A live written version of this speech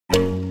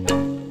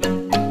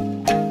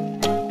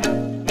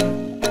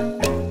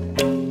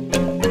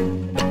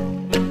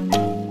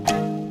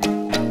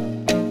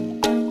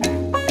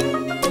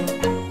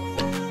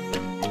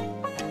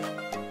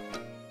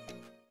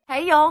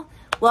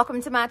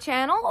Welcome to my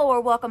channel, or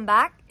welcome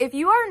back. If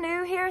you are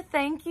new here,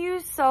 thank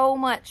you so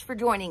much for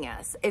joining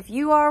us. If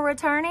you are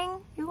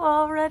returning, you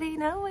already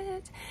know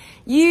it.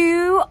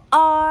 You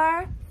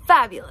are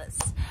fabulous.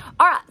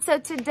 All right, so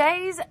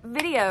today's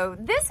video,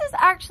 this is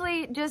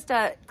actually just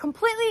a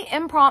completely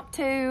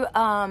impromptu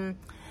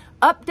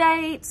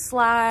update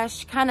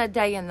slash kind of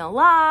day in the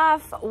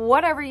life,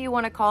 whatever you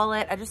want to call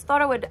it. I just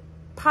thought I would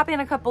pop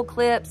in a couple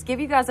clips, give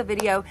you guys a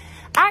video.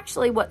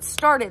 Actually, what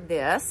started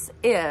this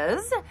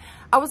is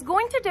I was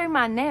going to do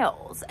my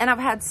nails, and I've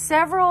had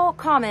several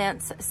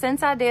comments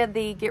since I did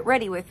the Get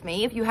Ready With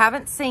Me. If you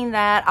haven't seen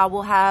that, I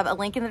will have a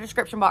link in the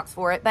description box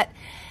for it. But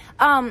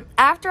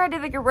after I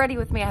did the Get Ready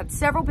With Me, I had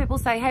several people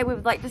say, hey, we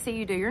would like to see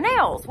you do your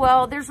nails.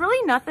 Well, there's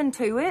really nothing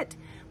to it,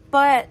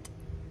 but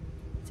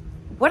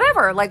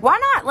whatever, like, why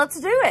not? Let's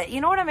do it. You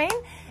know what I mean?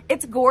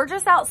 It's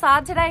gorgeous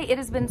outside today. It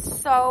has been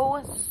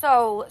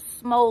so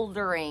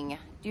smoldering.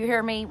 Do you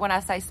hear me? When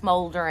I say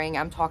smoldering,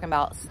 I'm talking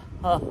about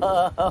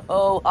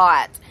so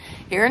hot.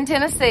 Here in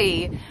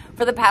Tennessee,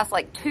 for the past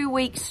like 2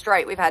 weeks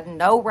straight, we've had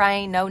no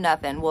rain, no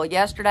nothing. Well,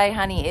 yesterday,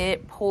 honey,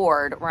 it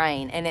poured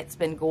rain, and it's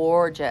been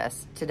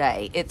gorgeous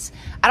today.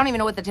 I don't even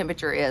know what the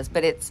temperature is,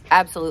 but it's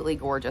absolutely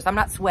gorgeous. I'm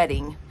not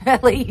sweating,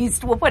 at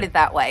least. We'll put it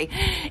that way.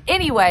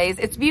 Anyways,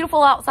 it's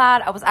beautiful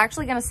outside. I was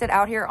actually going to sit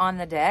out here on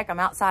the deck. I'm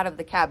outside of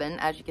the cabin,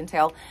 as you can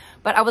tell.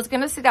 But I was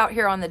going to sit out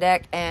here on the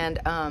deck and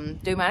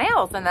do my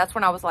nails. And that's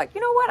when I was like,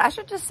 you know what? I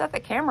should just set the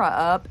camera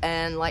up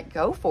and like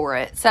go for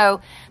it.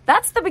 So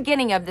that's the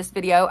beginning of this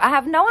video. I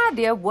have no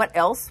idea what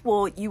else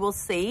you will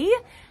see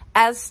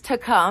as to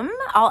come.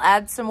 I'll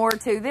add some more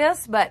to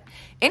this. But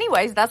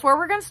anyways, that's where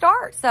we're going to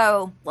start.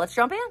 So let's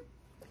jump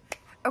in.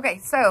 Okay,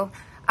 so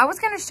I was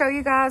going to show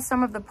you guys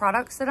some of the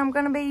products that I'm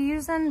going to be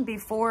using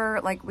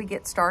before like we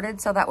get started.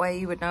 So that way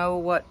you would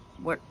know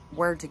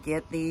where to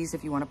get these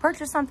if you want to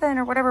purchase something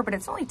or whatever, but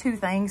it's only 2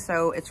 things,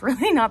 so it's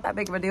really not that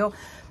big of a deal.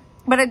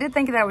 But I did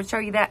think that I would show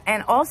you that,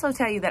 and also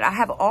tell you that I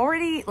have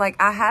already, like,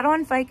 I had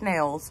on fake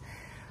nails.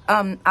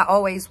 I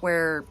always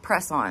wear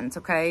press-ons,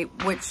 okay,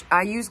 which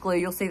I use glue.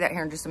 You'll see that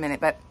here in just a minute.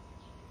 But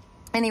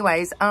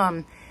anyways,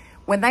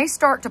 when they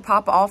start to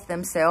pop off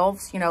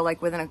themselves, you know,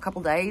 like within a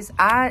couple days,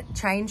 I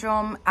change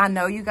them. I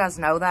know you guys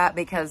know that,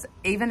 because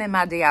even in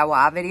my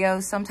DIY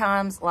videos,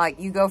 sometimes like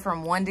you go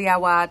from one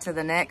DIY to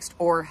the next,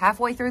 or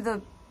halfway through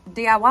the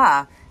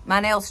DIY, my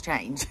nails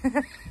change.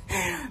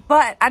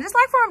 But I just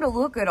like for them to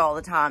look good all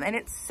the time. And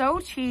it's so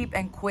cheap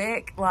and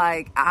quick.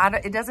 Like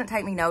it doesn't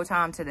take me no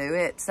time to do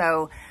it.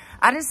 So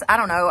I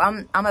don't know,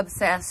 I'm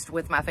obsessed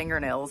with my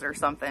fingernails or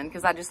something,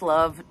 because I just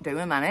love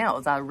doing my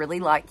nails. I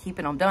really like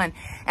keeping them done.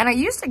 And I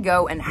used to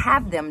go and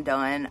have them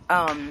done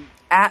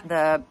at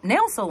the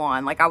nail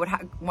salon. Like I would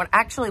when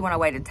I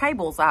waited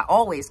tables, I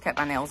always kept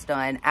my nails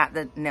done at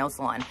the nail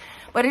salon.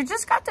 But it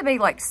just got to be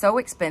like so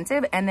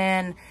expensive. And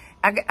then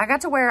I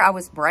got to where I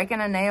was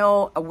breaking a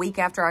nail a week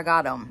after I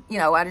got them. You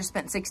know, I just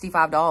spent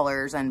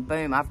 $65 and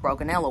boom, I've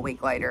broke a nail a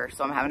week later.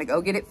 So I'm having to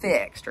go get it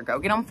fixed or go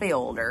get them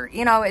filled, or,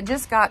 you know, it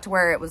just got to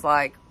where it was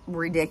like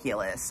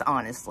ridiculous,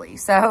 honestly.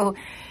 So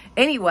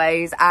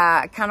anyways,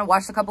 I kind of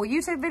watched a couple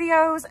YouTube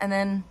videos and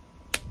then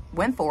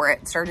went for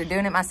it, started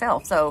doing it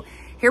myself. So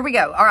here we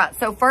go. All right.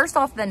 So first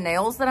off, the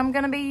nails that I'm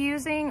going to be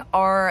using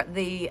are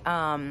the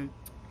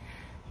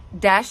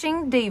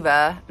Dashing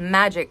Diva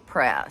Magic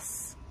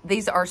Press.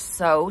 These are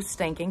so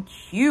stinking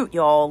cute,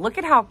 y'all. Look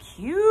at how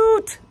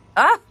cute.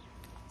 Ah,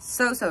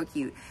 so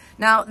cute.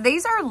 Now,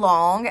 these are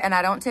long, and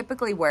I don't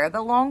typically wear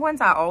the long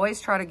ones. I always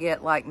try to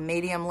get like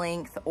medium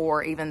length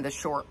or even the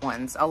short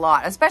ones a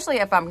lot, especially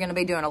if I'm going to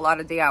be doing a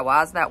lot of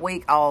DIYs that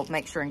week. I'll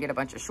make sure and get a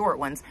bunch of short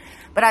ones.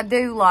 But I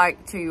do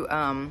like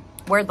to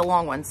wear the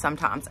long ones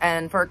sometimes.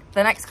 And for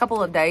the next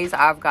couple of days,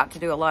 I've got to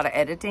do a lot of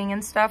editing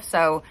and stuff,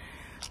 so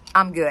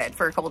I'm good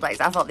for a couple of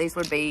days. I thought these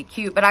would be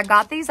cute, but I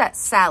got these at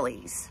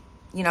Sally's.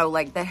 You know,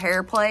 like the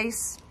hair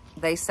place,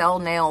 they sell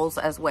nails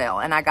as well.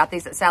 And I got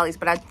these at Sally's,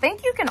 but I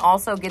think you can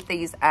also get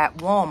these at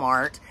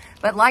Walmart.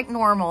 But like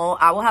normal,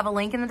 I will have a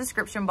link in the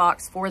description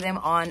box for them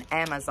on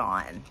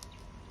Amazon.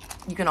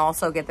 You can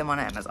also get them on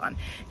Amazon.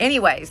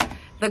 Anyways,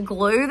 the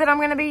glue that I'm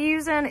going to be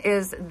using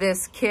is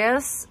this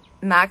Kiss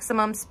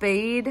Maximum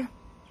Speed.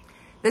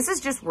 This is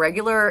just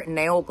regular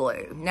nail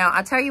glue. Now,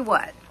 I tell you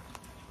what.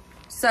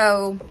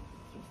 So,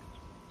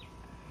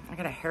 I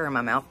got a hair in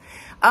my mouth.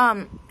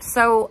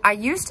 So I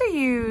used to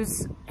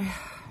use,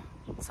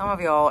 some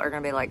of y'all are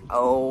going to be like,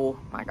 oh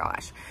my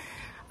gosh.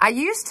 I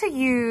used to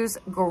use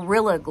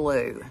Gorilla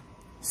Glue,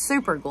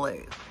 super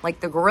glue, like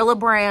the Gorilla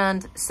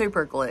brand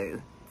super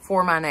glue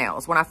for my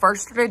nails. When I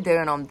first started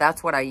doing them,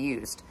 that's what I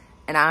used.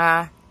 And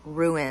I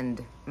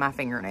ruined my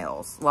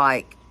fingernails.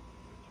 Like,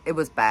 it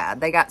was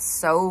bad. They got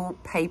so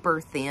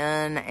paper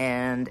thin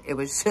and it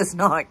was just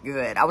not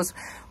good. I was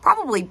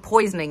probably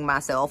poisoning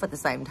myself at the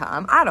same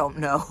time. I don't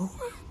know.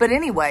 But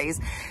anyways,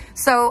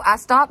 so I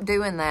stopped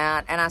doing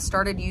that and I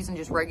started using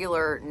just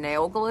regular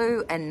nail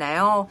glue. And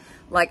now,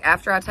 like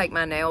after I take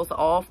my nails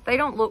off, they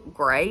don't look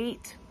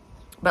great.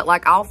 But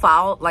like I'll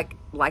file,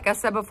 like I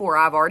said before,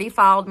 I've already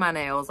filed my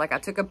nails. Like I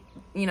took a,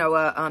 you know,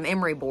 a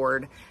emery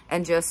board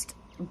and just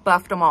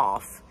buffed them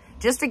off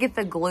just to get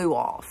the glue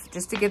off,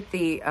 just to get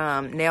the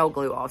nail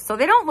glue off. So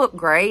they don't look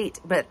great,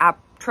 but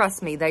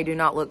trust me, they do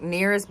not look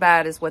near as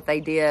bad as what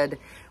they did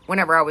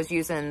whenever I was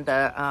using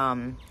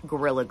the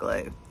Gorilla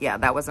Glue. Yeah,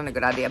 that wasn't a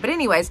good idea. But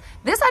anyways,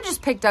 this I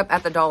just picked up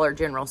at the Dollar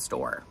General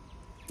store.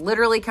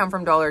 Literally come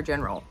from Dollar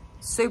General.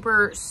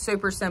 Super,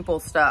 super simple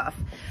stuff.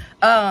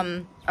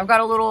 I've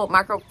got a little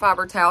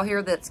microfiber towel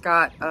here that's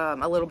got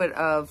a little bit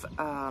of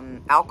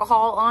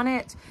alcohol on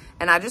it.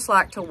 And I just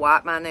like to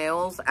wipe my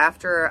nails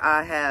after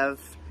I have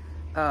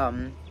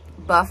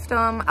buffed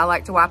them. I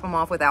like to wipe them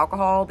off with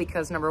alcohol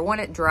because, number one,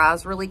 it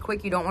dries really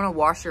quick. You don't want to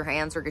wash your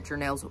hands or get your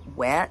nails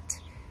wet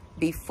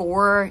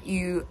before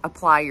you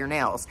apply your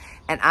nails.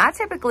 And I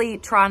typically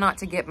try not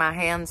to get my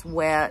hands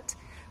wet.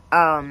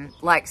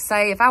 Like,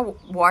 say, if I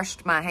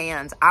washed my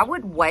hands, I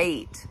would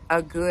wait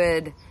a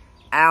good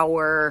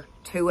hour,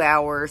 2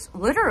 hours,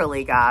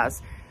 literally,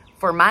 guys,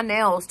 for my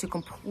nails to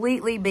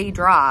completely be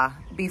dry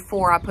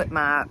before I put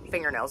my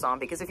fingernails on.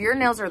 Because if your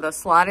nails are the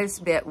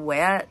slightest bit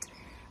wet,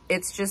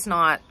 it's just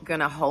not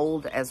gonna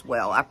hold as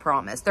well, I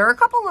promise. There are a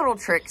couple little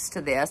tricks to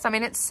this. I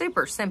mean, it's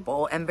super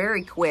simple and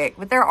very quick,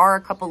 but there are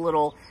a couple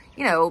little,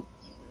 you know,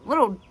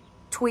 little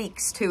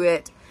tweaks to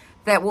it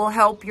that will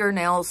help your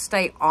nails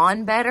stay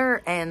on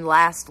better and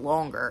last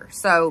longer.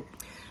 So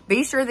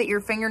be sure that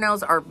your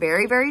fingernails are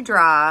very, very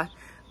dry.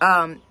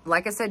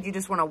 Like I said, you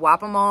just want to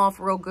wipe them off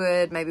real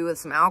good, maybe with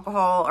some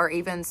alcohol or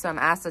even some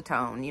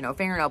acetone. You know,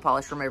 fingernail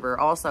polish remover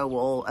also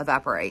will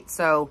evaporate.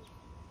 So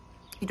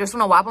you just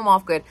want to wipe them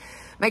off good.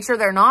 Make sure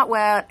they're not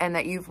wet and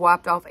that you've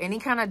wiped off any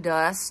kind of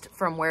dust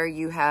from where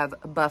you have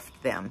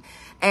buffed them.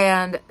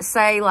 And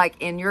say, like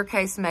in your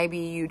case, maybe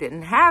you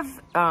didn't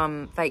have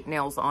fake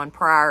nails on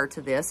prior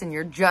to this and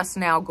you're just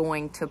now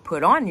going to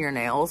put on your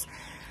nails.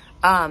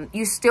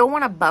 You still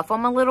want to buff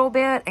them a little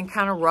bit and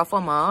kind of rough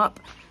them up.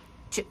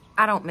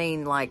 I don't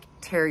mean like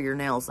tear your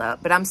nails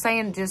up, but I'm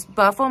saying just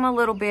buff them a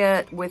little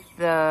bit with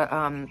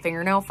the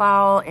fingernail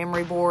file,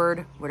 emery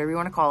board, whatever you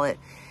want to call it.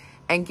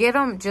 And get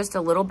them just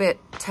a little bit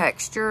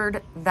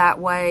textured. That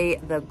way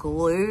the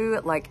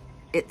glue, like,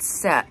 it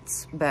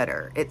sets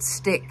better. It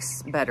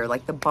sticks better.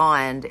 Like the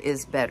bond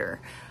is better.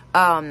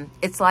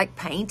 It's like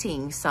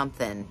painting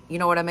something. You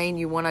know what I mean?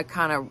 You want to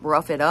kind of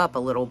rough it up a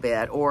little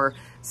bit. Or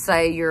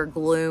say you're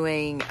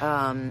gluing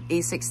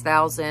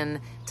E6000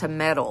 to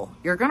metal.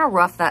 You're going to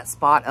rough that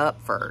spot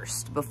up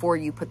first before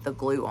you put the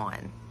glue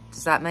on.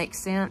 Does that make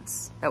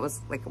sense? That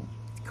was like a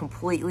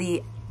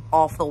completely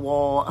off the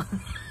wall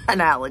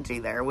analogy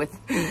there with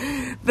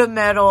the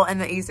metal and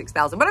the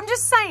E6000. But I'm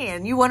just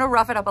saying, you want to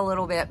rough it up a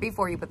little bit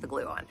before you put the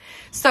glue on.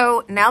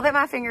 So now that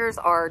my fingers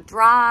are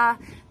dry,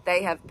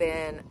 they have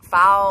been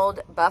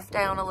filed, buffed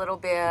down a little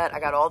bit. I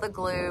got all the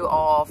glue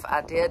off.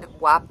 I did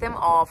wipe them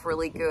off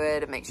really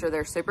good and make sure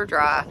they're super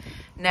dry.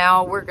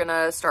 Now we're going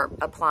to start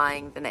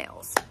applying the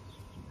nails.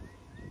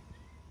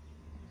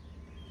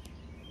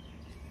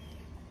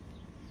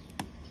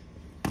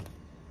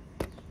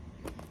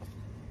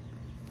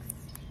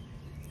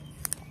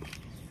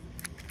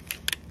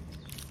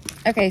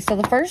 Okay, so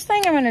the first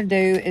thing I'm going to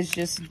do is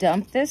just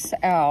dump this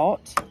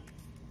out.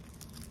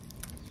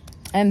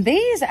 And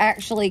these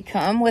actually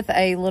come with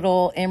a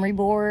little emery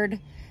board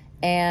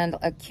and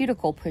a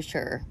cuticle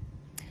pusher.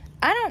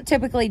 I don't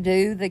typically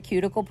do the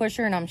cuticle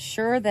pusher, and I'm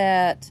sure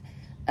that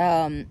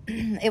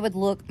it would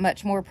look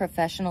much more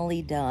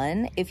professionally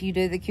done if you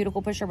do the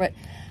cuticle pusher, but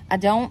I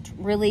don't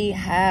really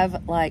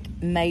have like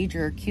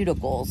major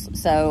cuticles.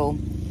 So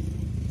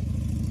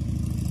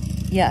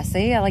yeah,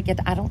 see, I like it.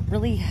 I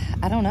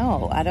don't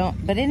know.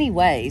 But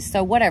anyway,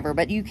 so whatever.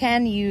 But you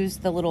can use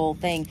the little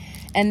thing.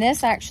 And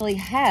this actually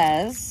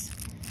has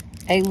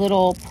a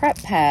little prep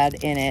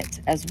pad in it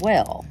as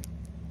well.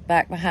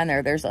 Back behind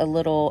there, there's a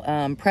little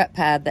prep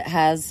pad that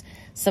has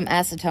some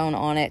acetone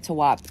on it to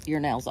wipe your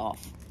nails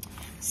off.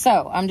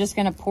 So I'm just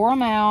going to pour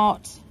them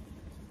out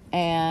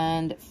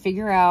and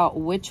figure out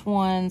which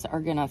ones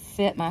are going to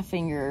fit my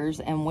fingers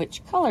and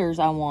which colors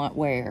I want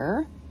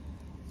where.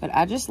 But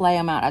I just lay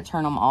them out. I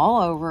turn them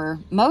all over.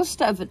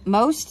 Most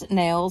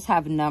nails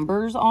have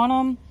numbers on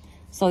them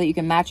so that you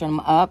can match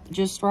them up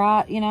just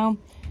right, you know.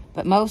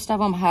 But most of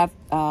them have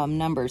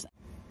numbers.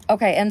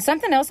 Okay, and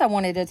something else I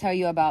wanted to tell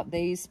you about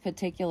these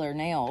particular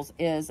nails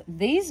is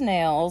these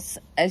nails,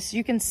 as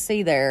you can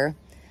see there,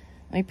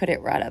 let me put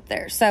it right up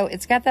there. So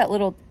it's got that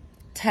little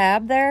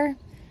tab there.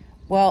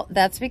 Well,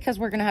 that's because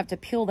we're going to have to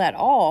peel that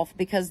off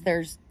because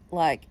there's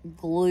like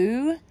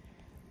glue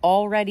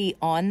already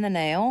on the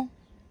nail.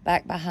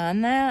 Back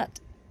behind that.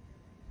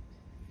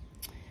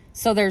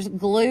 So there's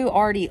glue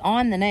already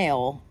on the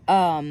nail.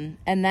 And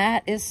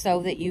that is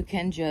so that you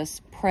can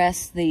just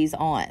press these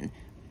on.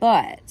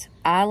 But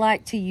I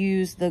like to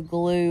use the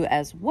glue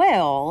as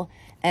well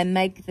and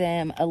make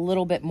them a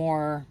little bit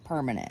more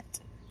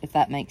permanent, if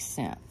that makes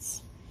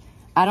sense.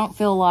 I don't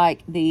feel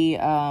like the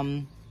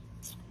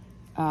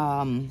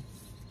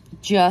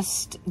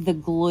just the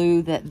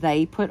glue that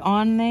they put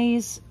on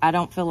these, I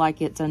don't feel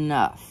like it's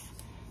enough.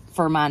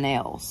 For my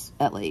nails,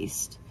 at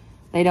least.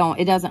 It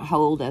doesn't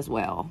hold as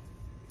well.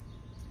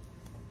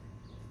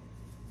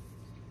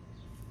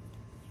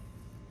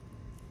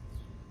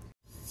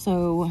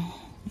 So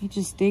you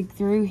just dig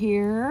through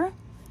here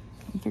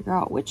and figure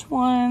out which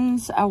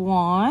ones I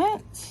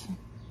want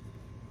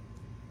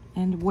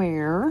and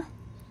where.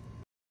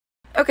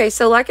 Okay,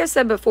 so like I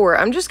said before,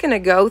 I'm just going to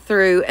go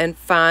through and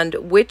find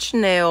which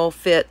nail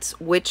fits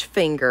which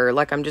finger.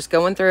 Like I'm just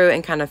going through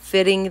and kind of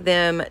fitting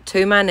them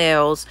to my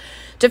nails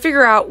to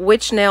figure out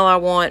which nail I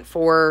want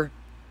for,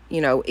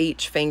 you know,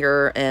 each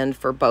finger and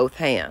for both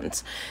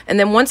hands. And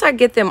then once I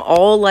get them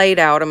all laid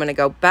out, I'm going to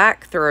go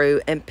back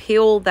through and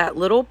peel that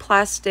little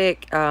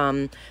plastic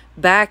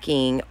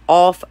backing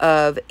off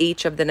of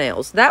each of the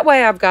nails. That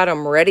way I've got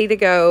them ready to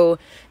go.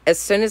 As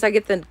soon as I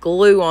get the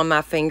glue on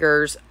my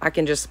fingers, I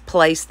can just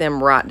place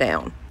them right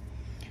down.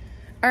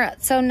 All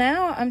right, so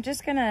now I'm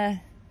just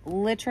gonna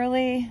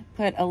literally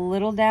put a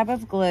little dab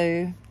of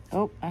glue.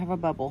 Oh, I have a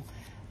bubble.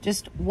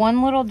 Just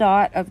one little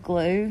dot of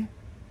glue,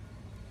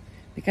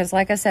 because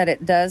like I said,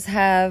 it does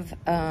have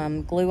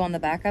glue on the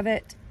back of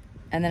it.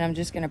 And then I'm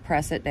just gonna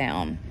press it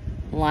down,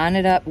 line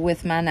it up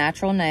with my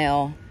natural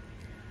nail,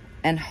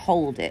 and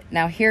hold it.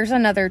 Now here's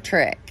another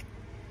trick.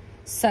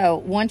 So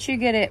once you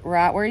get it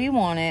right where you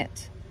want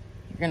it,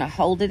 you're gonna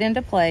hold it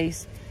into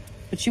place,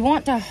 but you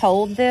want to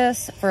hold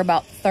this for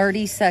about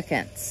 30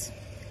 seconds.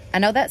 I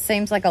know that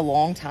seems like a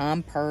long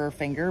time per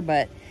finger,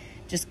 but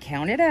just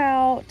count it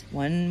out.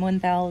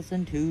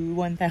 1,000, 2,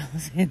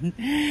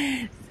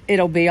 1,000.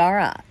 It'll be all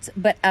right.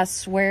 But I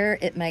swear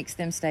it makes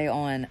them stay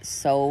on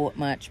so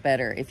much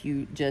better if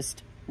you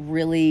just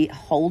really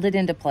hold it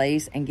into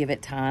place and give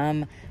it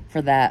time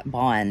for that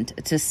bond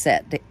to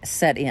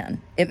set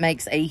in. It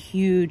makes a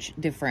huge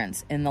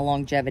difference in the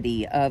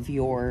longevity of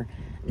your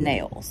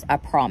nails, I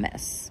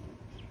promise.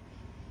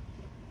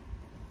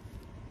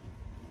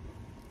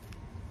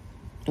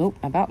 Oh,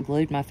 I about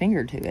glued my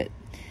finger to it.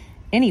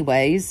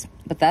 Anyways,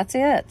 but that's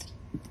it.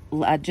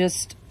 I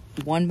just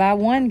one by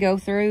one go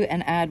through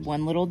and add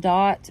one little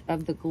dot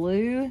of the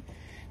glue.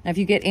 Now if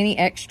you get any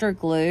extra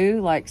glue,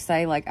 like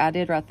say like I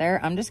did right there,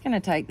 I'm just gonna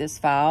take this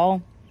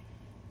file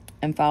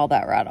and file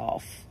that right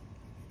off.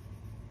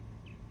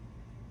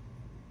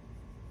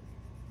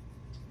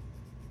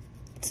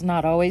 It's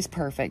not always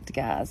perfect,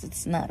 guys.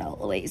 It's not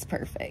always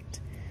perfect.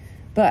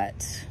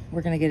 But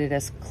we're going to get it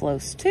as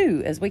close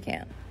to as we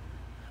can.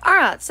 All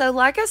right, so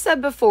like I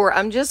said before,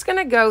 I'm just going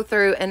to go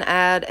through and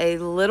add a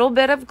little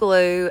bit of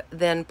glue,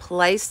 then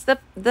place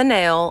the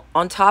nail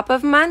on top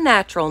of my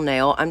natural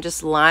nail. I'm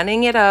just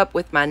lining it up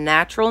with my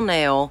natural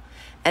nail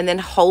and then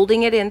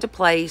holding it into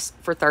place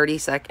for 30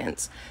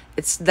 seconds.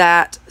 It's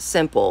that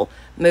simple.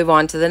 Move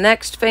on to the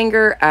next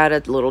finger, add a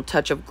little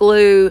touch of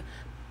glue,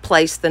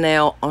 place the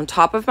nail on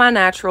top of my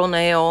natural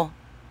nail,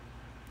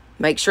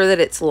 make sure that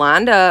it's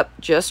lined up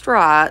just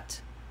right,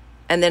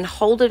 and then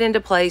hold it into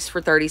place for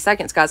 30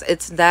 seconds. Guys,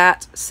 it's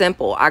that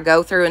simple. I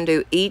go through and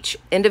do each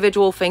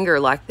individual finger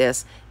like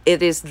this.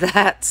 It is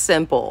that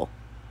simple.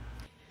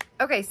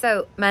 Okay,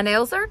 so my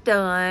nails are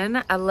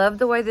done. I love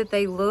the way that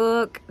they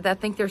look. I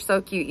think they're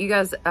so cute. You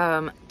guys,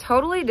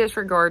 totally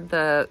disregard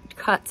the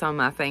cuts on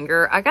my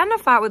finger. I got in a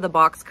fight with a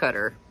box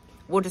cutter.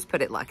 We'll just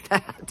put it like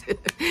that.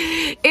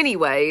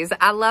 Anyways,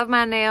 I love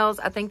my nails.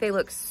 I think they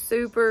look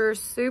super,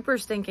 super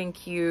stinking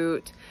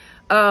cute.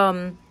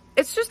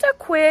 It's just a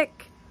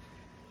quick,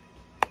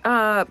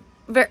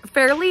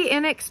 fairly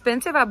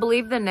inexpensive. I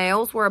believe the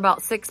nails were about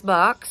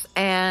 $6,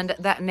 and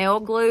that nail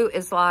glue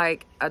is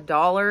like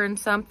 $1 and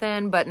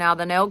something. But now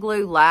the nail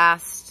glue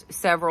lasts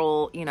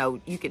several, you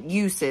know,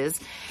 uses.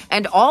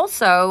 And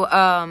also,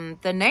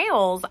 the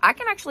nails, I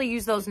can actually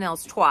use those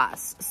nails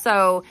twice.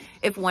 So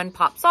if one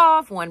pops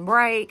off, one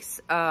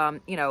breaks,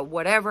 you know,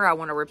 whatever, I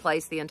want to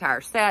replace the entire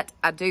set,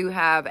 I do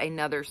have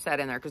another set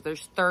in there because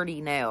there's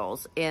 30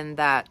 nails in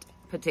that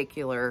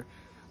particular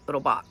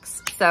little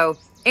box. So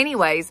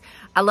anyways,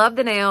 I love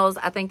the nails.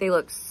 I think they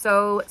look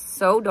so,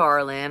 so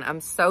darling. I'm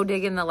so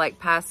digging the like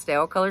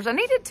pastel colors. I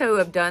needed to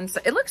have done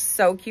so. It looks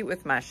so cute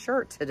with my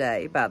shirt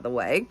today, by the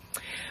way.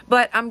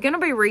 But I'm going to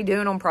be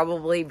redoing them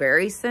probably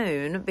very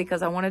soon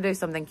because I want to do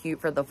something cute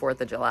for the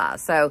 4th of July.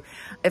 So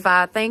if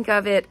I think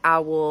of it, I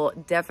will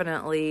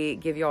definitely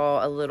give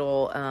y'all a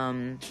little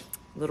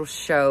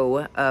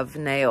show of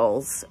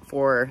nails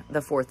for the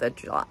 4th of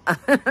July.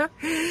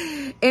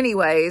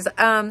 Anyways,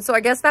 so I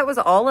guess that was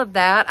all of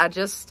that.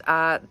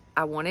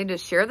 I wanted to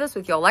share this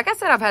with y'all. Like I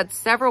said, I've had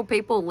several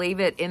people leave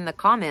it in the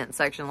comment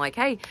section like,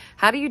 hey,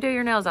 how do you do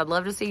your nails? I'd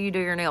love to see you do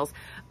your nails.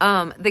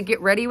 The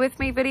get ready with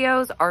me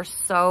videos are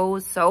so,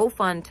 so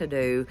fun to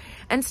do.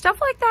 And stuff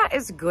like that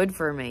is good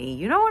for me.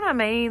 You know what I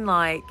mean?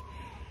 Like,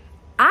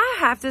 I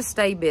have to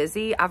stay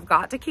busy. I've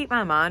got to keep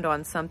my mind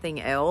on something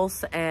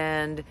else,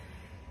 and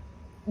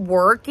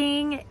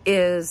working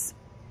is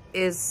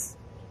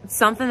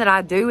something that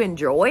I do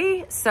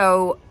enjoy.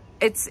 So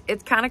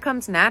it kind of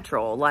comes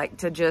natural, like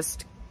to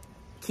just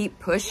keep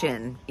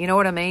pushing, you know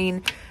what I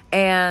mean?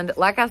 And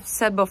like I've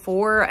said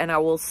before, and I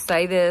will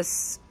say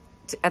this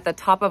at the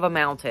top of a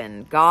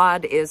mountain,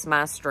 God is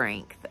my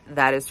strength.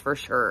 That is for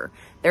sure.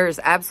 There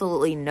is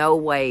absolutely no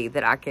way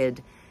that I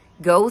could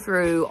go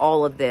through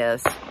all of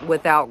this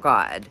without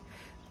God.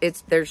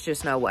 There's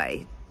just no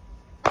way.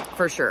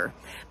 for sure.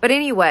 But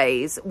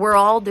anyways, we're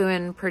all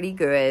doing pretty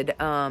good.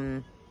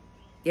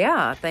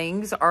 Yeah,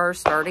 things are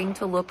starting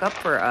to look up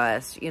for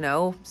us, you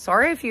know.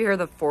 Sorry if you hear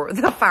the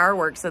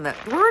fireworks and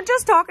we were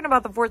just talking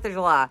about the 4th of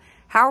July.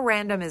 How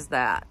random is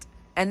that?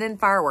 And then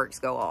fireworks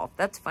go off.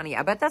 That's funny.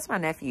 I bet that's my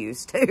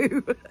nephew's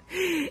too.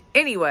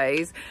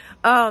 Anyways,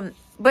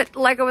 but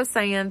like I was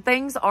saying,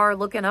 things are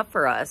looking up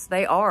for us.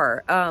 They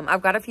are.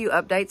 I've got a few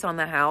updates on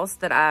the house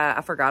that I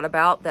forgot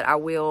about that I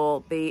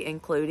will be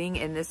including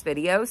in this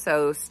video.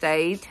 So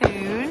stay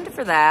tuned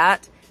for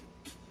that.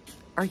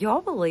 Are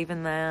y'all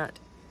believing that?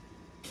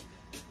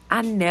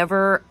 I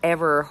never,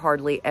 ever,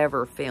 hardly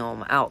ever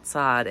film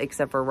outside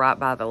except for right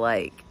by the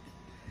lake.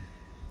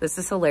 This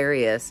is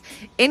hilarious.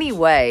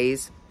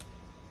 Anyways,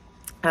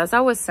 as I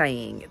was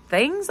saying,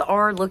 things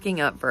are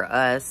looking up for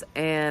us,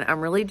 and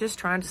I'm really just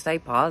trying to stay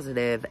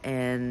positive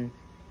and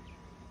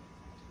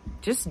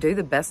just do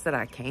the best that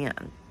I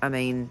can. I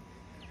mean,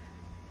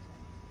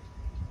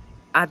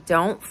 I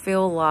don't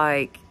feel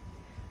like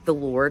the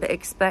Lord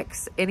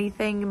expects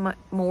anything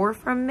more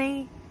from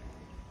me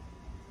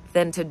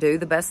than to do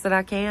the best that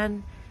I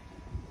can.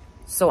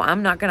 So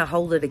I'm not going to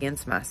hold it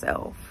against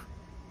myself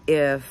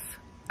if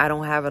I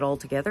don't have it all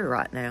together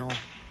right now.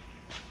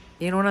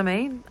 You know what I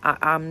mean?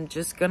 I'm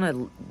just going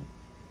to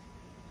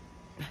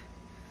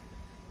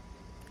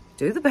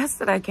do the best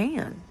that I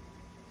can.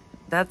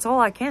 That's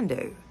all I can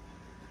do.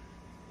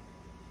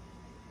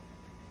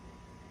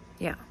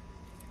 Yeah.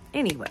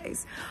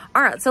 Anyways.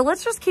 All right. So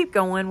let's just keep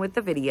going with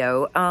the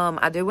video.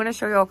 I do want to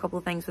show you all a couple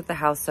of things with the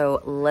house.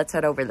 So let's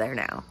head over there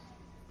now.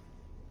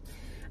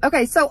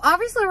 Okay, so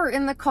obviously we're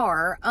in the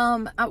car.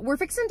 We're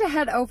fixing to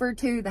head over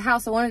to the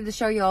house. I wanted to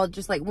show y'all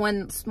just like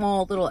one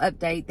small little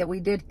update that we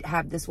did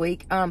have this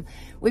week.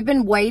 We've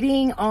been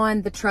waiting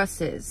on the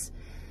trusses.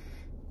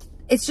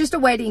 It's just a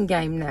waiting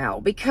game now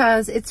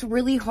because it's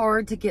really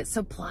hard to get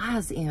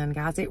supplies in,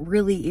 guys. It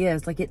really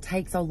is. Like, it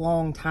takes a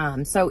long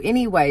time. So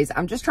anyways,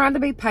 I'm just trying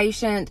to be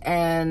patient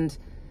and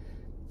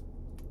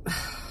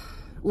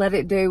let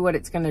it do what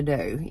it's going to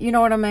do. You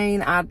know what I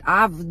mean?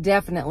 I've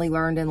definitely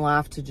learned in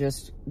life to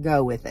just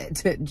go with it.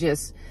 To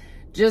just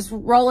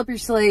roll up your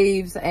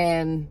sleeves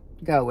and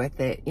go with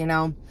it, you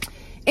know?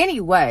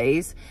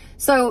 Anyways,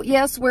 so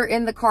yes, we're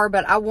in the car,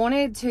 but I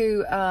wanted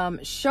to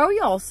show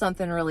y'all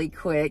something really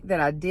quick that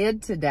I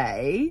did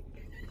today.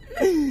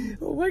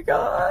 Oh my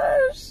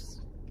gosh.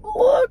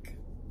 Look.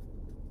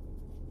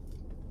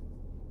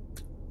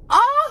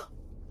 Oh,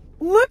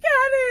 look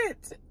at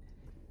it.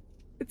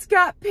 It's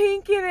got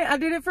pink in it. I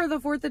did it for the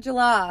 4th of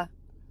July.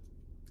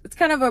 It's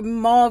kind of a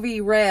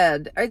mauvey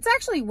red. It's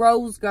actually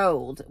rose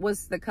gold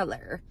was the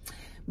color.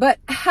 But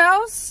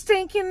how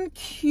stinking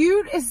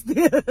cute is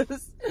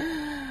this?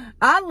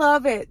 I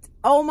love it.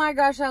 Oh my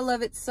gosh, I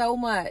love it so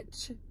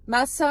much.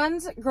 My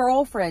son's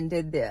girlfriend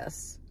did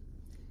this.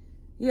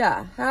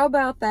 Yeah, how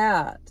about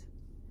that?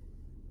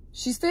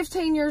 She's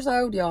 15 years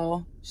old,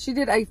 y'all. She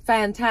did a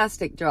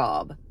fantastic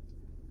job.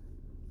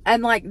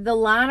 And like the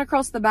line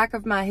across the back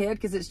of my head,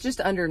 because it's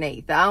just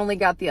underneath. I only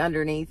got the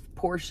underneath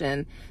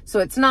portion. So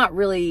it's not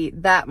really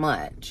that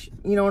much.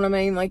 You know what I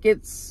mean? Like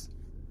it's,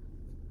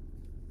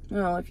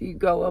 well, if you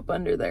go up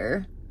under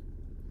there,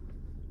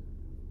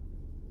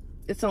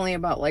 it's only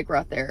about like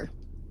right there.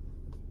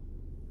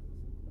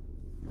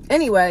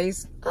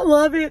 Anyways, I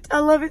love it. I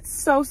love it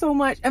so, so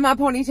much. And my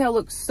ponytail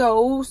looks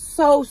so,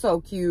 so, so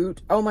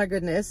cute. Oh my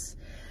goodness.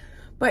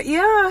 But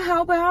yeah,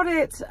 how about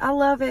it? I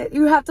love it.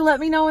 You have to let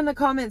me know in the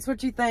comments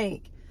what you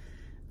think.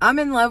 I'm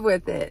in love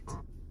with it.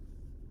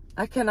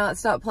 I cannot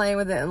stop playing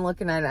with it and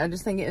looking at it. I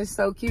just think it is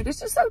so cute.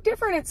 It's just so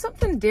different. It's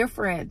something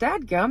different.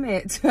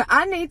 Dadgummit.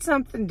 I need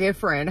something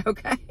different,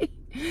 okay?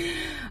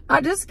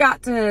 I just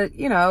got to,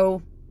 you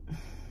know,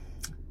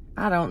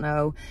 I don't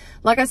know.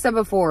 Like I said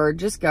before,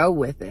 just go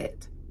with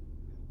it.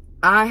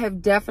 I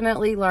have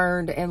definitely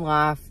learned in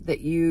life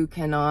that you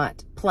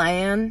cannot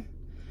plan.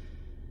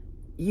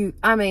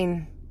 I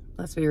mean,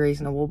 let's be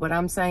reasonable, but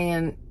I'm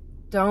saying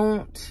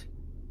don't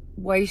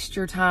waste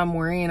your time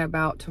worrying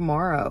about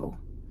tomorrow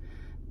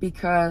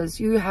because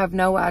you have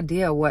no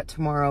idea what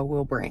tomorrow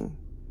will bring.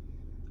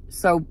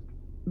 So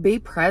be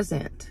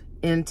present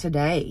in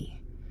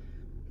today.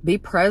 Be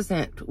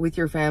present with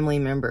your family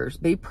members.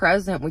 Be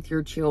present with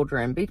your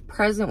children. Be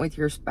present with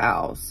your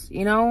spouse,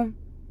 you know?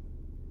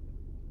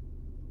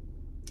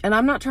 And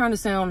I'm not trying to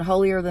sound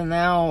holier than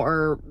thou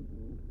or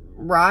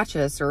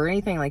righteous or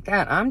anything like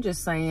that. I'm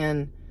just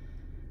saying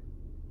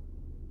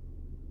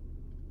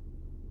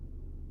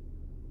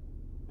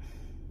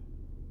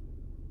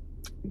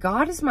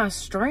God is my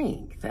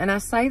strength. And I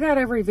say that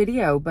every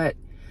video, but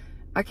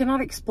I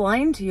cannot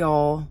explain to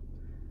y'all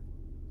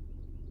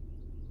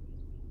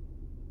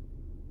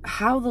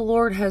how the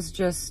Lord has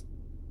just,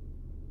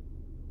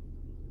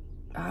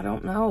 I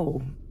don't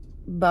know,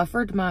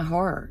 buffered my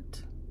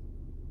heart.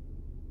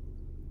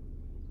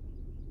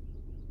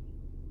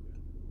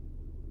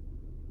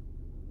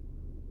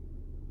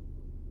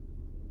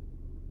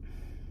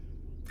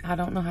 I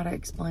don't know how to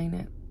explain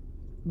it,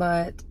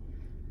 but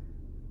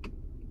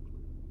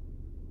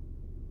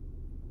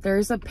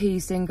there's a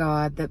peace in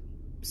God that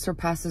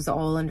surpasses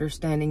all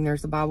understanding.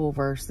 There's a Bible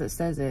verse that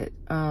says it.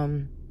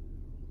 I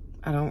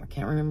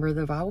can't remember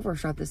the Bible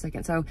verse right this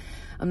second, so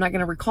I'm not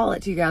going to recall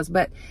it to you guys,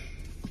 but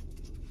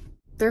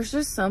there's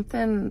just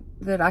something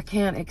that I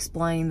can't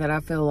explain that I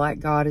feel like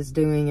God is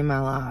doing in my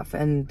life,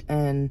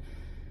 and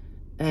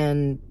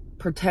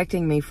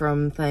protecting me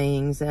from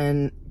things,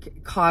 and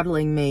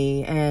coddling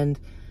me, and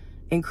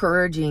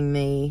encouraging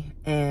me,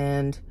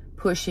 and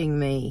pushing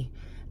me,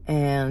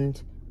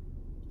 and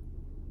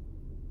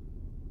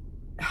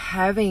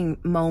having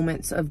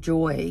moments of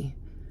joy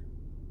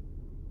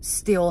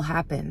still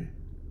happen.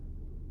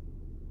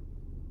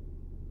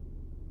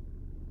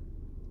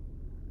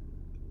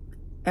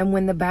 And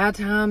when the bad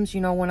times, you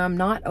know, when I'm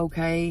not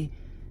okay,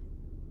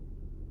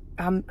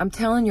 I'm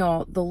telling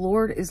y'all, the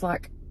Lord is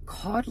like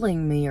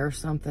coddling me or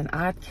something.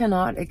 I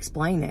cannot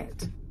explain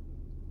it.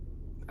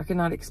 I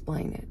cannot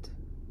explain it.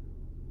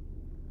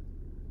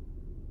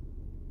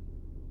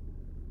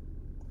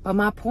 But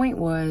my point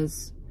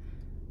was,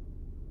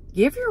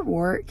 give your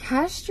work,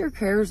 cast your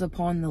cares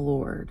upon the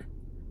Lord,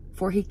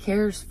 for he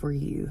cares for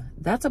you.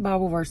 That's a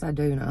Bible verse I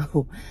do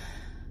know.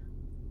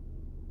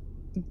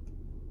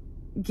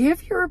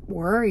 Give your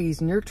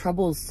worries and your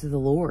troubles to the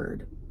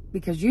Lord,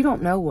 because you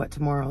don't know what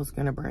tomorrow's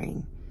going to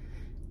bring.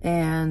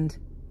 And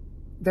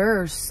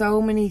there are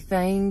so many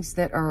things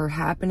that are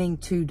happening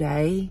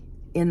today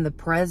in the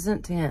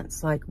present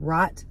tense, like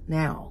right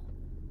now,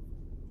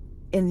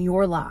 in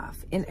your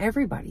life, in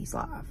everybody's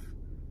life,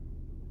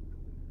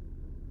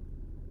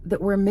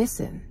 that we're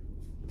missing.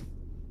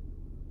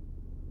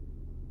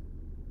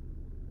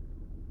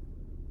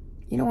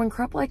 You know, when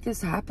crap like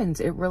this happens,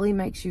 it really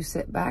makes you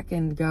sit back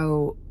and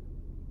go,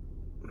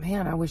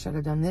 man, I wish I'd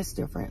have done this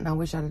different, and I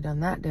wish I'd have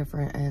done that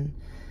different.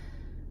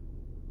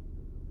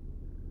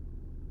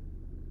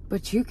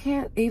 But you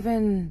can't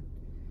even,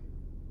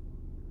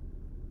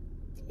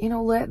 you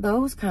know, let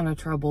those kind of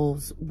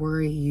troubles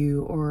worry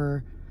you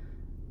or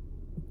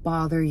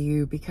bother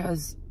you,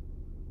 because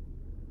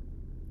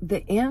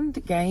the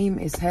end game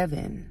is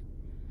heaven.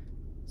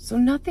 So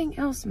nothing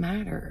else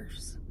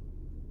matters.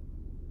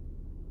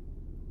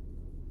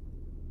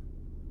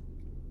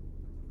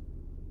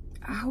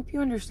 I hope you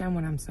understand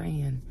what I'm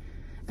saying.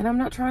 And I'm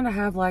not trying to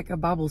have like a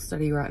Bible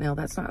study right now.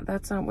 That's not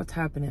what's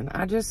happening.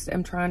 I just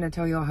am trying to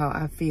tell y'all how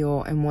I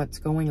feel and what's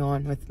going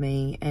on with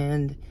me,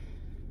 and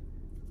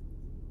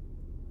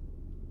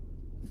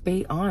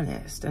be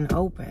honest and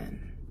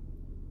open,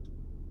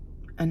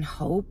 and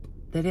hope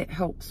that it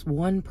helps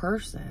one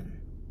person.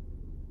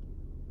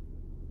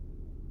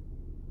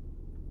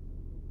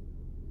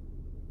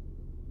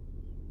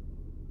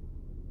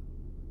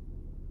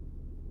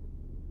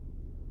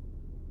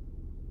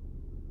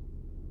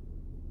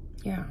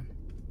 Yeah.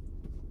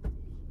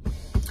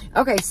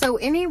 Okay, so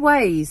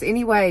anyways,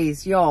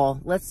 y'all,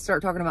 let's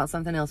start talking about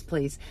something else,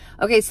 please.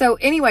 Okay, so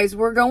anyways,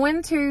 we're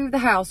going to the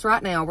house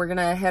right now. We're going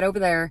to head over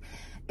there.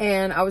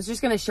 And I was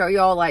just going to show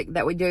y'all, like,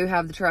 that we do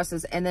have the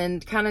trusses, and then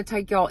kind of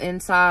take y'all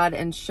inside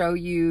and show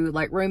you,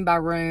 like, room by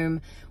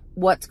room,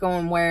 what's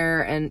going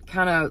where, and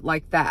kind of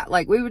like that.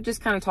 Like, we would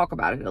just kind of talk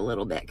about it a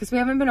little bit, because we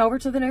haven't been over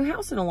to the new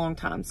house in a long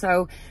time.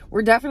 So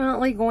we're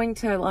definitely going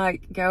to,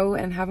 like, go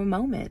and have a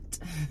moment.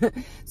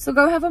 So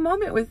go have a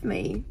moment with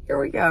me. Here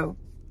we go.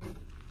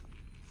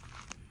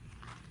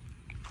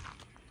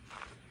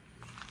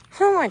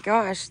 Oh my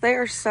gosh, they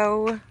are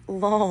so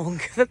long.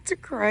 That's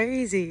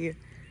crazy.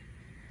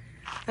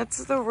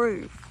 That's the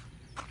roof.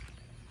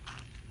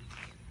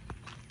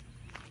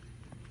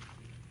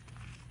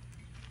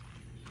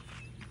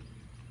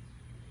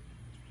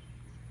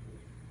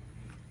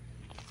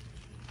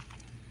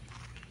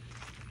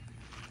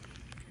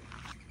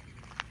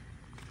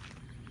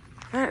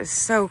 That is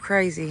so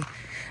crazy.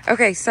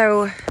 Okay,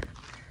 so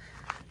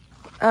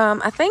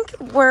I think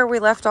where we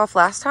left off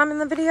last time in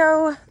the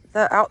video,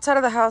 the outside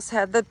of the house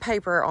had the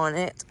paper on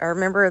it. I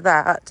remember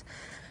that.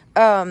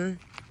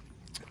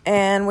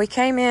 And we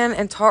came in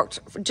and talked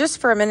just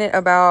for a minute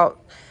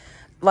about,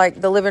 like,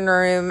 the living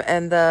room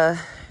and the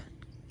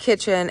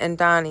kitchen and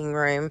dining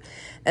room.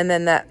 And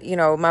then that, you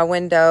know, my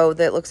window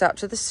that looks out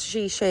to the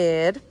she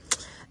shed.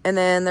 And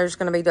then there's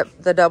going to be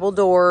the double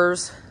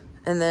doors.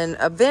 And then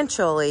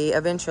eventually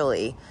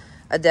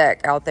a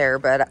deck out there.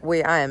 But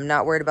I am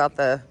not worried about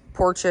the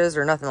porches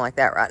or nothing like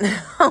that right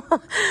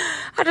now.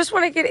 I just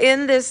want to get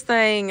in this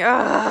thing.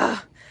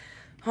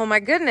 Oh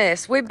my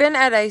goodness. We've been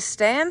at a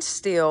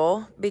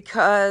standstill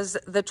because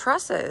the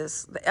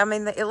trusses, I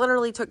mean, it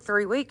literally took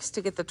 3 weeks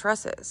to get the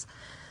trusses.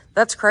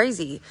 That's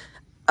crazy.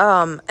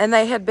 And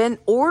they had been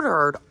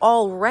ordered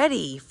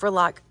already for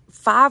like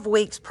 5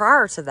 weeks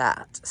prior to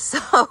that.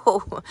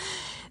 So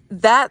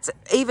that's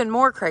even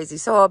more crazy.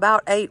 So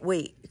about 8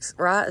 weeks,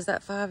 right? Is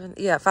that 5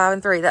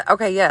 and 3.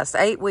 Okay. Yes.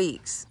 8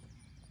 weeks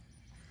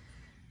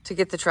to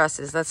get the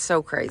trusses. That's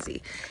so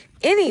crazy.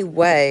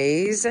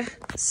 Anyways,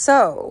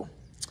 so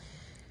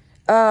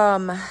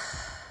from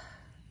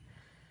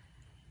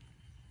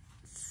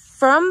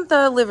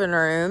the living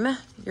room,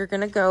 you're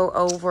going to go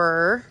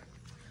over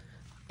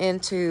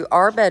into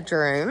our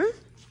bedroom.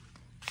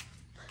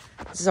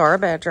 This is our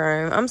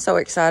bedroom. I'm so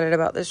excited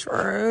about this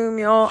room,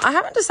 y'all. I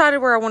haven't decided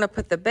where I want to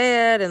put the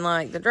bed and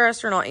like the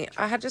dresser and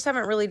all. Just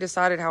haven't really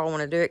decided how I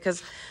want to do it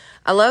because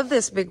I love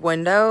this big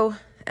window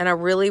and I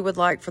really would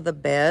like for the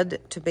bed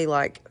to be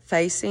like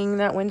facing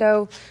that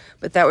window,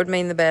 but that would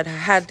mean the bed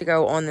had to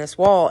go on this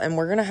wall, and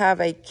we're going to have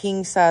a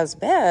king size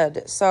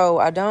bed. So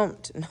I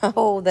don't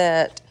know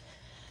that,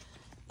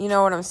 you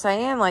know what I'm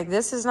saying? Like,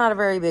 this is not a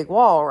very big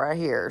wall right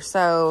here.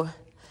 So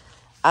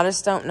I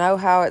just don't know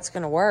how it's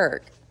going to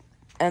work.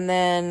 And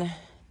then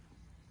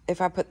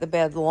if I put the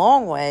bed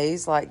long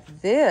ways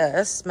like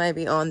this,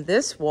 maybe on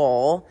this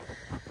wall,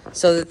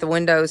 so that the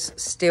window's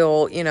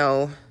still, you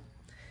know,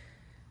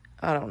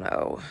 I don't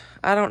know.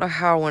 I don't know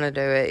how I want to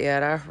do it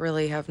yet. I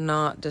really have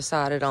not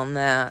decided on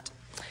that.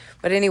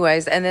 But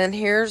anyways, and then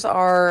here's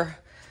our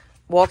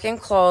walk-in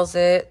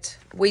closet.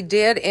 We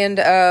did end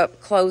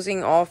up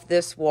closing off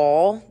this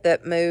wall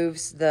that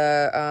moves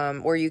the,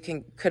 where you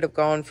could have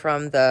gone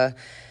from the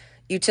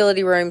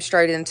utility room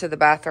straight into the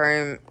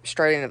bathroom,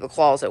 straight into the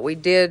closet. We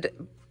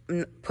did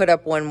put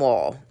up one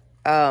wall.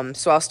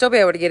 So I'll still be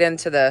able to get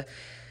into the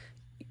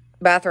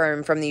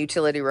bathroom from the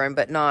utility room,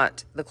 but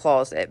not the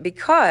closet,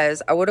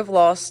 because I would have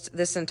lost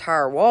this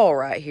entire wall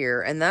right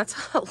here. And that's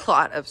a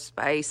lot of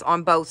space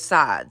on both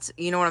sides.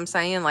 You know what I'm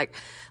saying? Like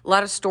a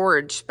lot of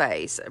storage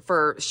space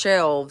for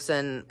shelves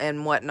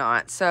and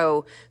whatnot.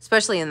 So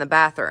especially in the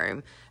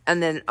bathroom,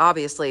 and then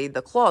obviously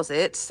the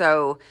closet.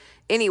 So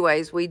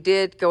anyways, we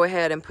did go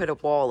ahead and put a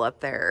wall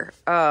up there.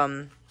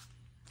 And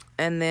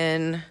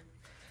then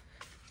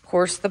of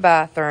course the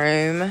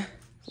bathroom.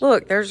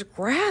 Look, there's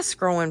grass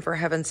growing, for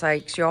heaven's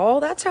sakes,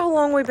 y'all. That's how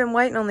long we've been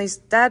waiting on these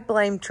dad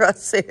blame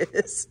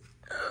trusses.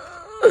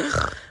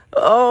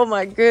 Oh,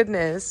 my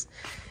goodness.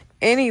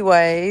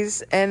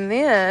 Anyways, and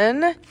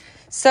then,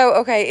 so,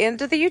 okay,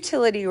 into the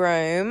utility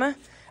room.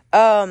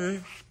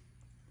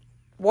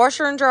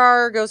 Washer and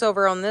dryer goes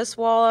over on this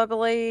wall, I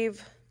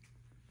believe.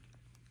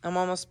 I'm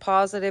almost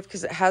positive,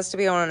 because it has to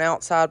be on an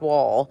outside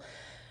wall.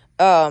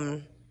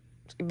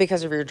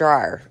 Because of your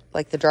dryer,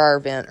 like the dryer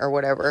vent or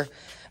whatever.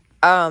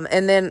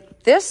 And then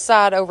this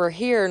side over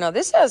here, now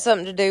this has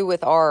something to do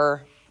with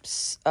our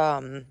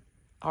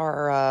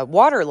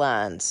water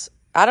lines.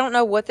 I don't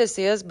know what this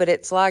is, but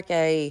it's like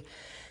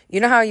you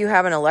know how you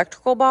have an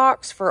electrical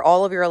box for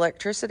all of your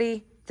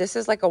electricity? This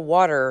is like a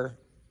water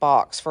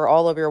box for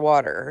all of your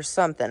water or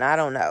something. I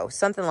don't know.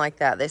 Something like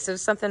that. This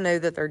is something new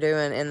that they're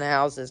doing in the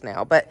houses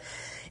now. But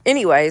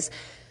anyways,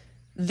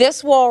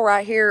 this wall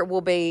right here will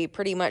be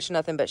pretty much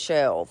nothing but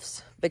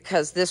shelves,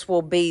 because this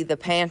will be the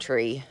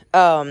pantry.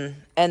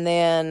 And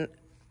then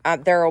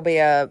there will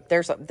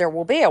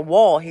be a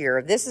wall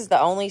here. This is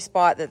the only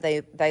spot that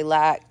they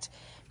lacked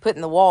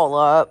putting the wall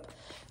up.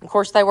 Of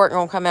course, they weren't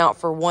going to come out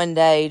for one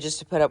day just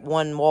to put up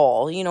one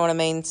wall. You know what I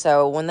mean?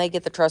 So when they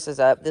get the trusses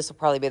up, this will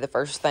probably be the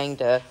first thing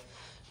to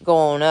go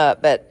on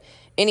up. But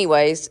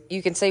anyways,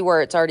 you can see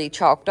where it's already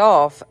chalked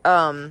off.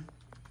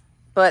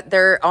 But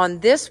there on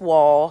this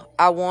wall,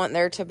 I want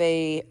there to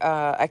be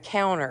a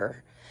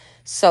counter.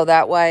 So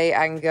that way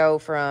I can go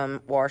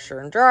from washer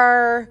and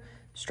dryer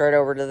straight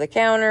over to the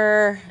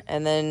counter,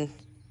 and then,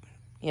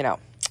 you know,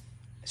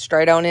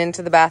 straight on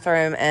into the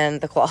bathroom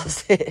and the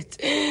closet.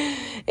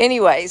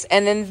 Anyways,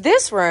 and then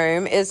this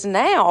room is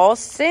now,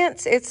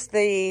 since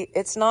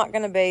it's not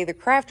going to be the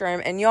craft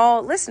room, and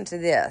y'all listen to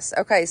this.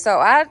 Okay, so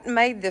I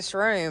made this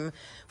room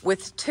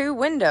with 2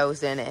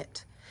 windows in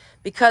it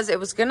because it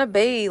was going to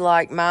be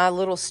like my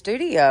little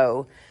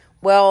studio.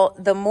 Well,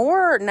 the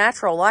more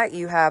natural light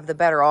you have, the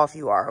better off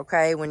you are,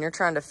 okay? When you're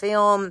trying to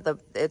film,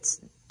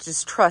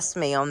 just trust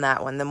me on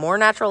that one. The more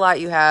natural light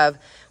you have,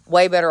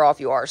 way better off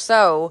you are.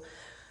 So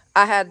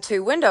I had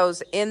 2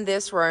 windows in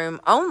this room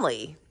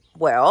only.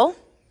 Well,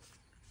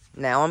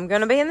 now I'm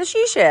going to be in the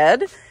she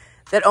shed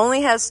that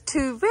only has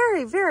 2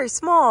 very, very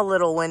small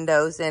little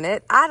windows in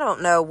it. I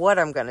don't know what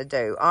I'm going to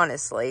do,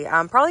 honestly.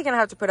 I'm probably going to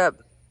have to put up,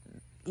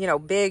 you know,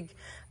 big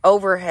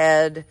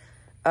overhead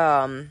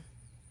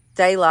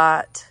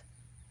daylight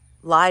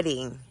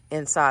lighting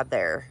inside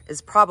there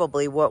is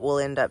probably what we'll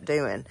end up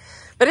doing.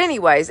 But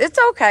anyways, it's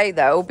okay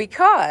though,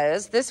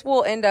 because this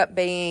will end up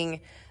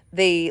being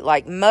the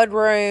like mud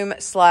room /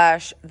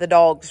 the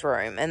dog's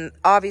room. And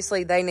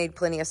obviously they need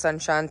plenty of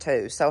sunshine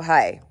too. So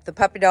hey, the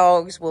puppy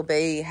dogs will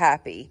be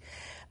happy.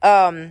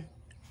 I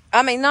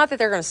mean, not that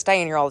they're going to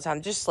stay in here all the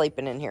time, just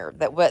sleeping in here.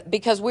 But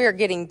because we are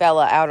getting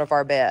Bella out of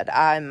our bed.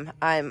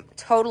 I'm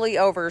totally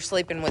over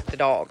sleeping with the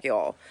dog,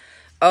 y'all.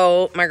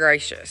 Oh my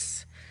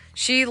gracious.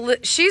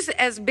 She's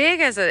as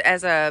big as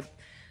a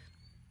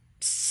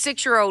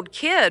 6-year-old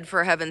kid,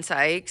 for heaven's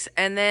sakes,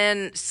 and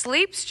then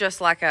sleeps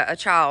just like a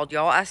child,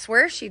 y'all. I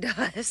swear she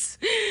does.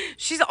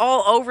 She's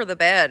all over the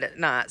bed at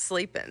night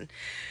sleeping.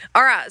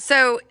 All right,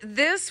 so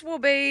this will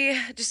be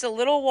just a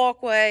little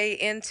walkway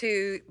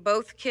into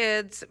both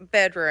kids'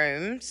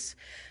 bedrooms.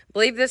 I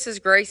believe this is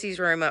Gracie's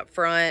room up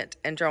front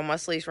and John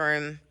Wesley's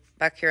room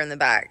back here in the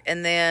back,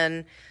 and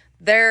then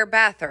their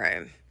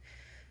bathroom.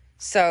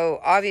 So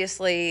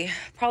obviously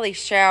probably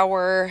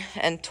shower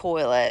and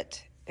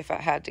toilet, if I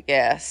had to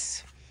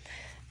guess.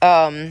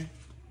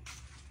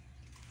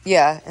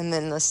 Yeah, and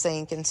then the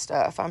sink and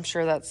stuff. I'm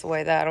sure that's the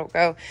way that'll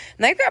go.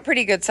 And they've got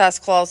pretty good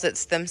sized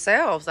closets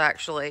themselves,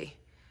 actually.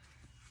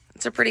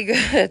 It's a pretty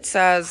good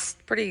size,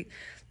 pretty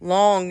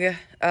long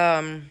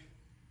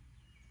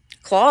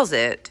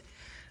closet.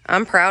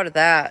 I'm proud of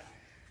that.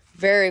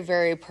 Very,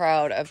 very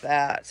proud of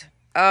that.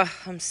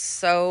 I'm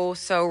so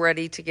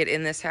ready to get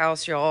in this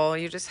house, y'all.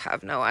 You just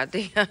have no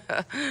idea.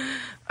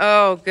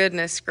 Oh,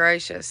 goodness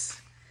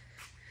gracious.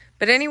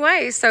 But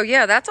anyway, so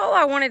yeah, that's all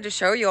I wanted to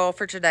show y'all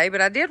for today.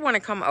 But I did want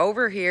to come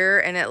over here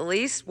and at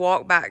least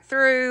walk back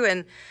through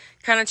and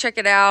kind of check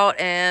it out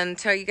and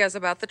tell you guys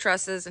about the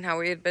trusses and how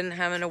we had been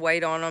having to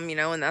wait on them, you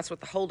know, and that's what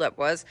the holdup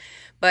was.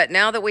 But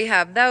now that we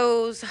have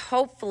those,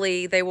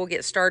 hopefully they will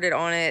get started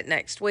on it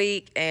next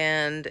week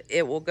and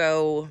it will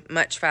go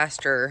much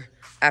faster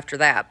after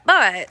that.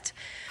 But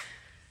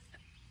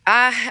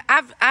I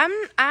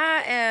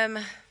am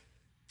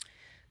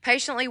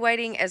patiently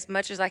waiting as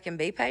much as I can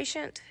be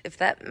patient, if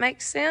that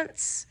makes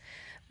sense.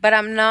 But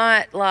I'm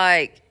not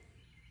like,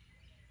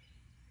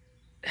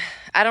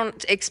 I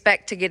don't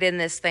expect to get in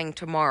this thing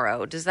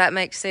tomorrow. Does that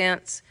make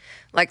sense?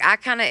 Like, I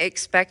kind of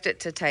expect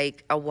it to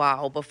take a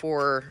while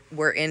before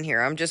we're in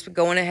here. I'm just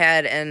going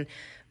ahead and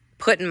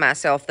putting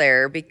myself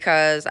there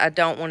because I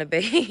don't want to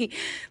be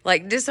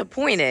like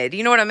disappointed.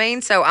 You know what I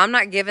mean? So I'm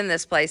not giving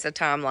this place a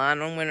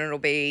timeline on when it'll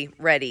be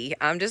ready.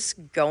 I'm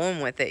just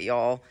going with it,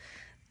 y'all.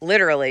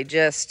 Literally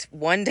just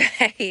one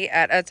day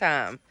at a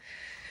time.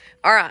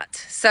 All right.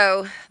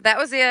 So that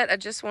was it. I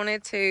just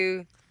wanted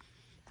to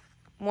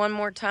one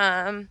more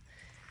time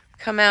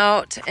come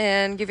out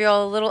and give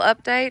y'all a little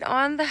update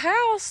on the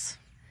house.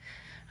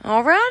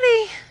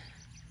 Alrighty.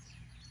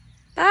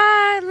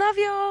 Bye. Love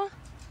y'all.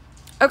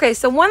 Okay,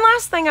 so one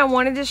last thing I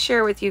wanted to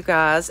share with you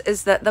guys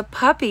is that the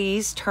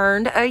puppies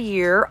turned a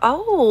year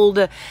old.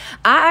 I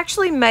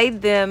actually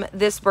made them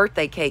this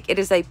birthday cake. It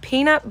is a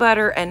peanut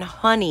butter and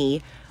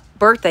honey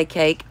birthday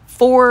cake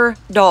for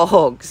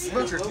dogs.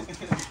 Booker.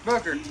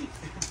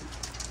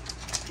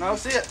 No,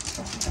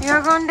 sit.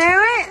 You're gonna do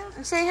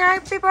it? Say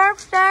happy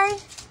birthday?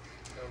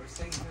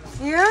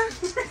 Yeah?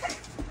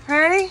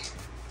 Ready?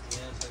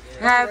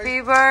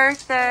 Happy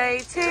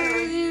birthday to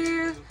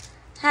you.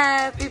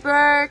 Happy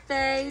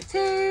birthday to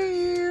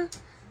you.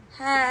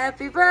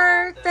 Happy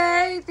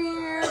birthday,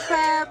 dear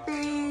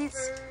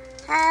puppies.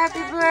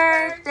 Happy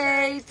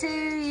birthday to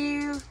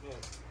you.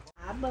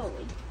 Hi, boy.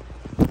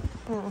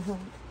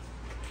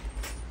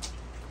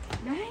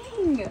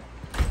 Dang.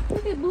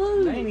 Look at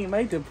Blue. They ain't even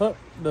made the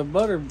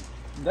butter.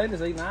 They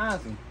just eating the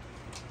icing.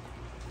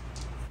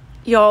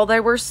 Y'all, they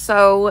were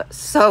so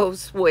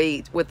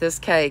sweet with this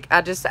cake.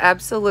 I just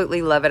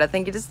absolutely love it. I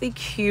think it is the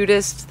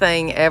cutest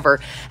thing ever.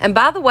 And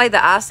by the way,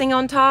 the icing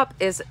on top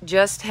is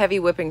just heavy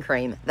whipping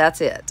cream.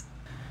 That's it.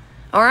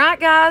 All right,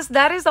 guys,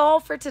 that is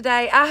all for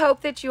today. I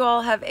hope that you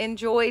all have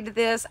enjoyed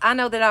this. I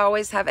know that I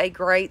always have a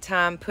great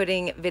time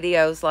putting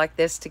videos like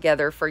this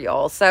together for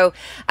y'all. So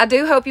I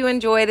do hope you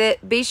enjoyed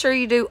it. Be sure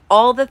you do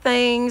all the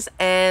things,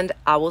 and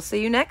I will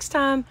see you next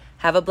time.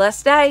 Have a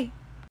blessed day.